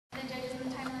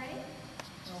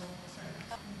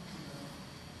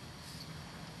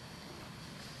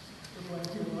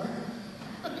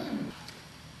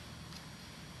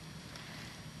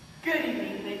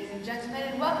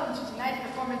welcome to tonight's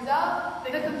performance of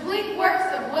The Complete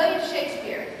Works of William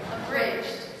Shakespeare,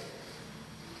 Abridged,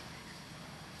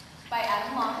 by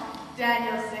Adam Long,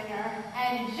 Daniel Singer,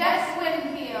 and Jess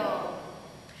Winfield.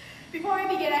 Before we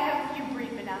begin, I have a few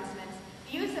brief announcements.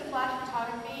 The use of flash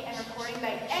photography and recording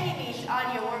by any means,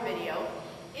 audio or video,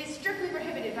 is strictly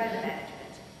prohibited by the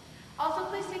management. Also,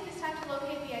 please take this time to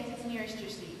locate the exits nearest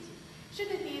your seat. Should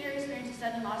the theater experience a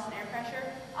sudden loss in air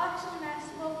pressure, oxygen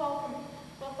masks will fall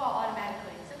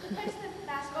automatically. Simply place the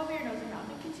mask over your nose and mouth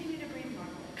and continue to breathe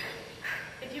normally.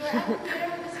 If you are at the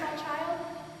theater with a small child,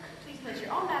 please place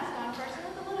your own mask on first and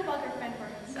let the little bugger fend for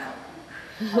himself.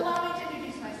 Allow me to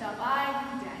introduce myself.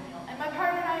 I'm Daniel, and my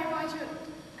partner and I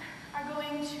are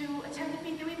going to attempt a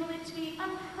feat that we believe to be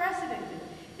unprecedented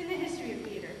in the history of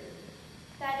theater.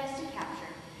 That is to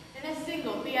capture, in a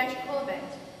single theatrical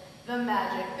event, the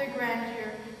magic, the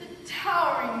grandeur, the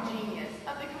towering genius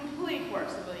of the complete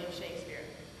works of William Shakespeare.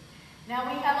 Now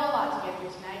we have a lot to get through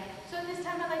tonight, so at this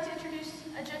time I'd like to introduce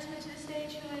a gentleman to the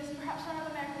stage who is perhaps one of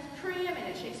America's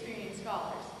preeminent Shakespearean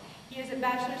scholars. He has a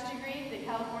bachelor's degree at the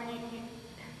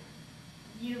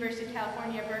University of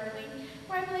California, Berkeley,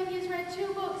 where I believe he has read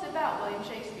 2 books about William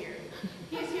Shakespeare.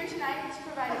 He is here tonight to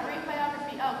provide a brief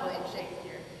biography of William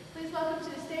Shakespeare. Please welcome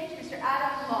to the stage Mr.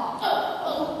 Adam Long.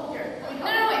 Here.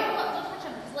 No, wait, hold on, don't touch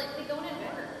them. It's like they go in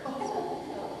order.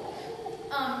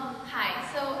 Hi.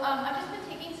 So, I've just been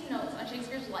taking some notes on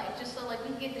Shakespeare's life, just so like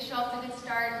we can get the show off to a good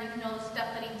start and you can know the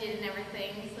stuff that he did and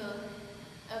everything. So,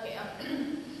 okay.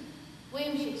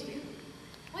 William Shakespeare.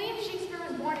 William Shakespeare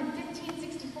was born in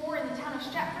 1564 in the town of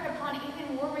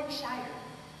Stratford-upon-Avon, Warwickshire.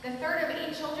 The third of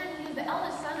 8 children, he was the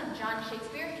eldest son of John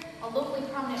Shakespeare, a locally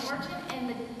prominent merchant,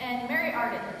 and Mary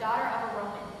Arden, the daughter of a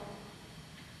Roman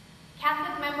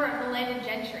Catholic member of the landed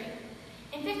gentry.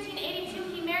 In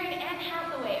 1582, he married Anne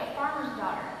Hathaway, a farmer's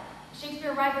daughter.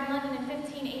 Shakespeare arrived in London in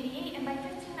 1588, and by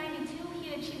 1592, he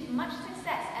had achieved much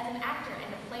success as an actor and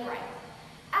a playwright.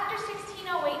 After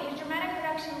 1608, his dramatic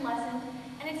production lessened,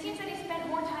 and it seems that he spent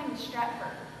more time in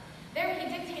Stratford. There,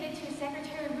 he dictated to his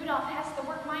secretary Rudolf Hess the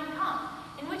work Mein Kampf,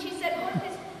 in which he set forth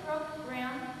his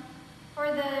program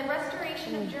for the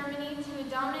restoration of Germany to a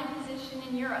dominant position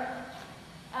in Europe.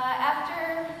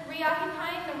 After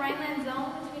reoccupying the Rhineland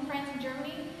zone between France and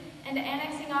Germany and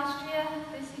annexing Austria,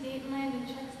 the Sudetenland, and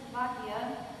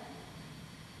Czechoslovakia,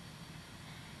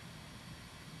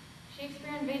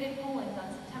 Shakespeare invaded Poland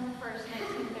on September 1st,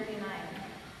 1939,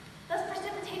 thus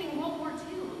precipitating World War II.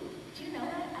 Did you know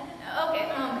that? I didn't know. Okay,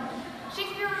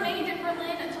 Shakespeare remained in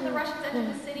Berlin until the Russians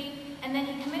entered the city, and then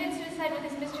he committed suicide with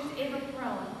his mistress Eva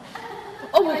Throne.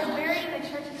 He was buried in the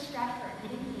church of Stratford.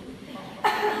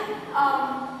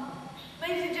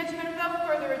 Ladies and gentlemen, without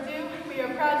further ado, we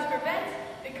are proud to present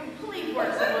the complete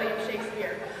works of William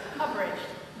Shakespeare, Abridged.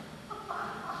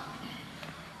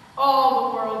 All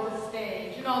the world is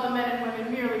stage, and all the men and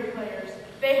women merely players.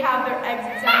 They have their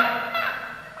exits and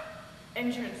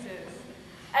entrances,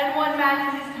 and one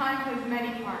man in his time plays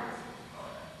many parts.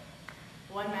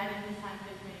 One man in his time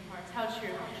plays many parts. How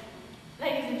true.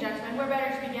 Ladies and gentlemen, we're better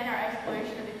to begin our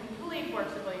exploration of the complete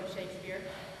works of William Shakespeare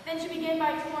than to begin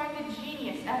by exploring the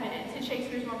genius evident in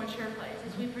Shakespeare's more mature plays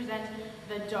as we present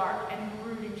the dark and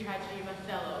brooding tragedy of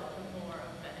Othello, the Moor of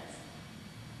Venice.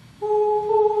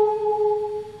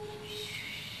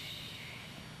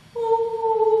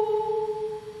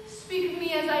 Speak of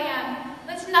me as I am.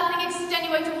 Let nothing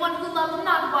extenuate to one who loves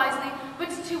not wisely, but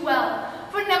too well.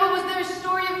 For never was there a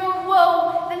story of more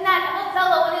woe than that of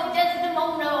Othello and his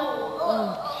Desdemona.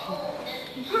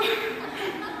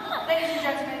 Ladies and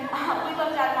gentlemen, we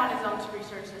left Adam on his own to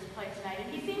research this play tonight, and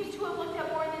he seems to have looked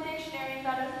up more in the dictionary and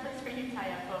thought it was a place for you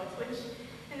tie-up boats, which,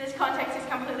 in this context, is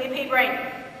completely paid brain.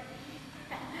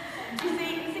 You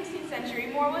see, in the 16th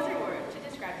century, Moor was a word to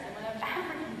describe someone of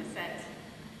African descent.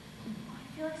 Oh, I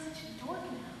feel like such a dork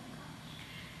now.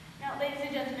 Now, ladies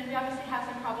and gentlemen, we obviously have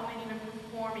some problem in even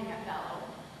performing Othello.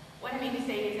 What I mean to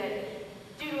say is that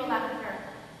due to a lack of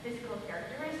physical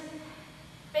characteristics,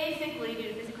 basically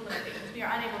due to physical limitations, we are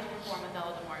unable to perform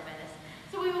Othello the Moor of Venice.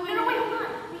 So we will... No, wait, hold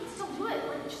on. We can still do it.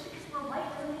 Like, just because we're white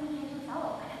doesn't mean we can't do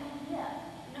Othello. I have no idea.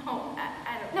 No,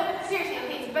 I don't... No, seriously,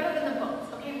 okay, it's better than the boats,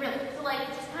 okay, really. So, like,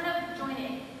 just kind of join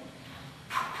in.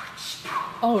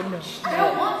 Oh, no. There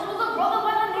once was a brother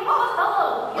by the name of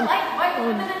Othello. He liked white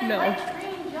women and he no. liked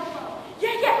green jello.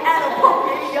 Yeah, Adam,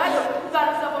 baby, I know. Thought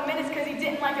himself a menace because he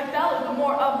didn't like Othello, the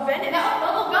Moor of Venice. Now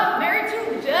Othello got married to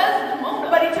Desdemona.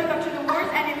 But he took up to the words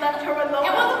and he left her alone.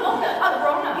 It wasn't Mona.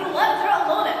 Rona. He left her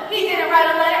alone. He didn't write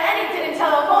a letter and he didn't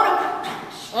tell a Mona.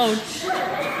 Oh,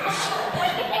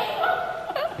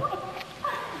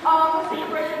 Let's take a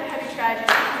break from the heavy tragedy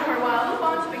for a while. Move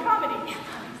on to the comedy.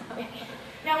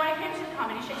 Now, when it came to the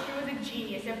comedy,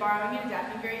 borrowing and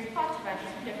adapting various plot devices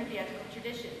from different theatrical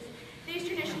traditions. These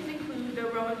traditions include the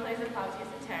Roman plays of Claudius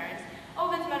and Terence,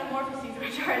 Ovid's Metamorphoses,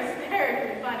 which are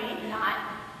hysterically funny,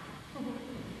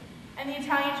 and the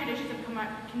Italian traditions of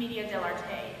Commedia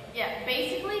dell'arte. Yeah,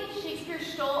 basically, Shakespeare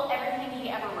stole everything he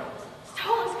ever wrote.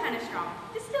 Stole is kind of strong.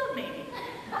 Distilled, maybe.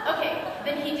 Okay,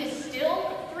 then he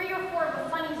distilled 3 or 4 of the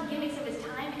funniest gimmicks of his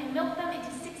time and milked them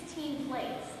into 16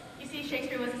 plays. You see,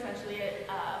 Shakespeare was essentially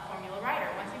a formula writer.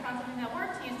 Once he found something that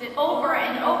worked, he used it Over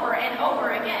and over and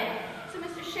over again. So,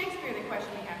 Mr. Shakespeare, the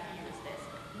question we have for you is this.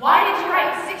 Why did you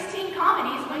write 16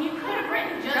 comedies when you could have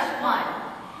written just one?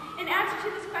 In answer to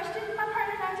this question, my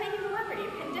partner and I are taking the liberty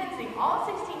of condensing all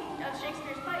 16 of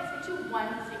Shakespeare's plays into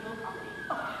one single comedy,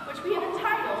 which we have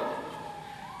entitled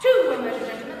Two Well-Measured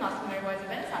Gentlemen Lost in Merry Wives of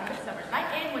Venice on a Midsummer's Night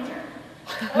in Winter.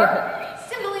 Or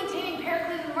Cymbeline taming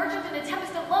Pericles the Merchant in a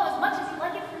Tempest of Love as much as you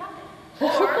like it for nothing.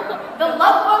 Or The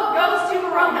Love Boat Goes to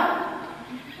Verona.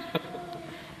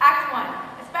 Act 1.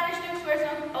 A Spanish duke swears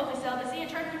an oath of celibacy and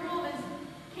turns the rule of his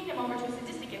kingdom over to a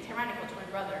sadistic and tyrannical twin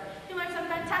brother. He learns some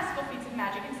fantastical feats of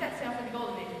magic and sets sail for the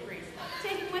golden age of Greece,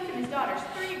 taking with him his daughters,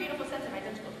 3 beautiful sets of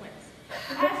identical twins.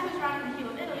 As he was rounding the heel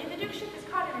of Italy, the duke's ship is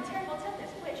caught in a terrible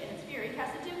tempest, which, in its fury,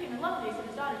 cast the duke and the loveliest of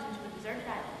his daughters into a deserted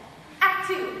island.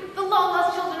 Act 2. The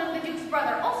long-lost children of the Duke's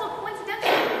brother, also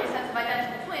coincidentally with a set of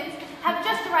identical twins, have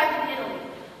just arrived in Italy.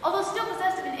 Although still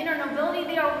possessed of an inner nobility,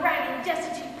 they are ragged,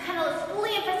 destitute, penniless,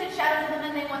 flea-infested shadows of the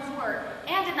men they once were,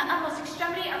 and in the utmost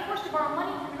extremity are forced to borrow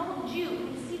money from an old Jew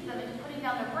who deceived them into putting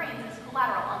down their brains as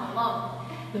collateral on the loan.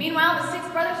 Meanwhile, the 6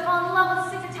 brothers fall in love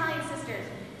with 6 Italian sisters,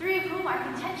 3 of whom are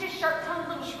contentious, sharp-tongued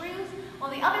little shrews,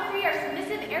 while the other 3 are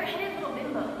submissive, air-headed little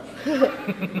bimbos.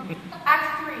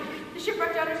 Act 3. The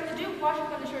shipwrecked daughters of the Duke wash up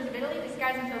on the shores of Italy,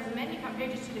 disguise themselves as men, become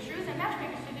pages to the shrews, and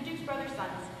matchmakers to the Duke's brother's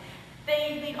sons.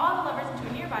 They lead all the lovers into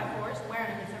a nearby forest, where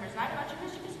on a midsummer's night, a bunch of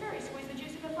mischievous fairies squeeze the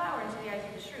juice of a flower into the eyes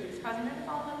of the shrews, causing them to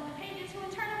fall in love with the pages, who in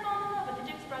turn have fallen in love with the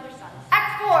Duke's brother's sons.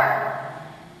 Act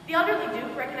 4. The elderly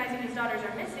Duke, recognizing his daughters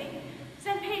are missing,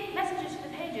 sent messages to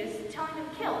the pages telling them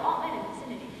to kill all men in the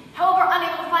vicinity. However,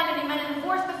 unable to find any men in the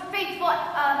forest, the faithful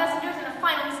messengers, in a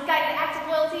final misguided act of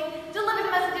loyalty, deliver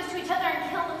the messages to each other and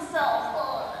kill themselves.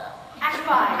 Act 5.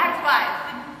 Act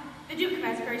 5. The Duke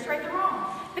commands fairies to right the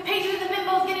wrongs. The pages of the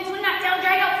bimbos get into a knockdown,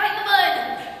 drag-out fight in the mud.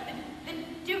 The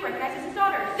Duke recognizes his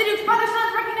daughters. The Duke's brother's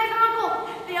sons recognize their uncle.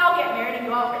 They all get married and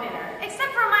go out for dinner.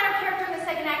 Except for a minor character in the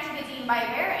second act who gets eaten by a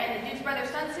bear, and the Duke's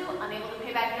brother's sons who, unable to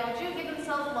pay back the old Jew, give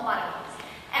themselves lobotomies.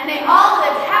 And they all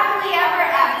live happily ever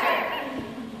after.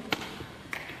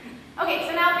 Okay,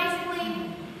 so now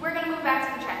basically, we're going to move back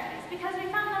to the tragedies, because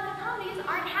we found out the comedies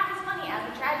aren't half as funny as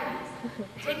the tragedies.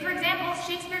 Take, for example,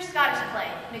 Shakespeare's Scottish play,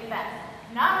 Macbeth.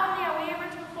 Not only are we able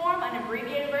to perform an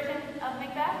abbreviated version of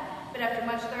Macbeth, but after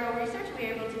much thorough research, we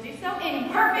are able to do so in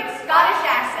perfect Scottish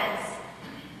accents.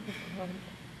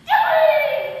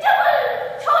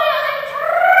 Toil and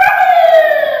trouble!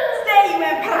 Stay, you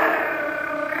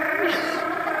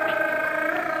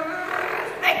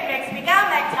Thick makes me go,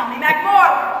 like tell me back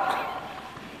more.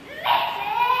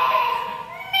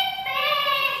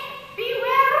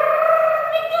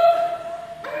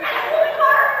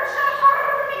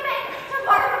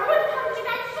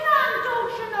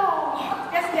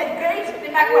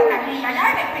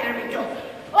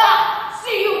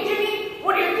 See you, Jimmy!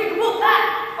 What do you think about that?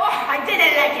 Oh, I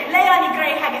didn't like it. Lay on your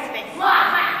gray haggis face.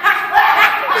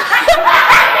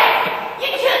 You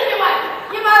killed me, wife!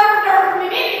 You murdered her for me,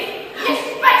 baby! You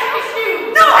spat in my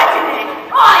stew! No, I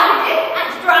didn't! Oh, you did! I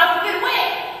just brought up to get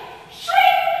away!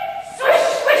 Shriek! Swish,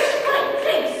 swish, clink,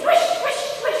 clink, swish, swish,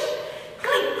 swish!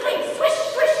 Clink, clink, swish,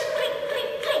 swish, clink, clink,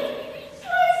 clink!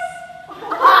 Swish!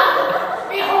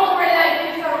 Behold where that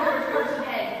is over his person's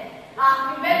head.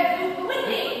 Macbeth is the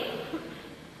winning!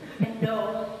 And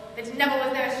no, that never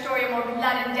was there a story of more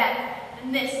blood and death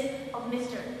than this of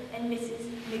Mr. and Mrs.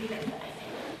 Macbeth.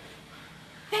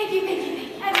 Thank you, thank you,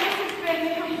 thank you. And this has been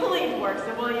the complete works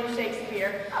of William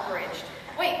Shakespeare, Abridged.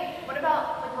 Wait,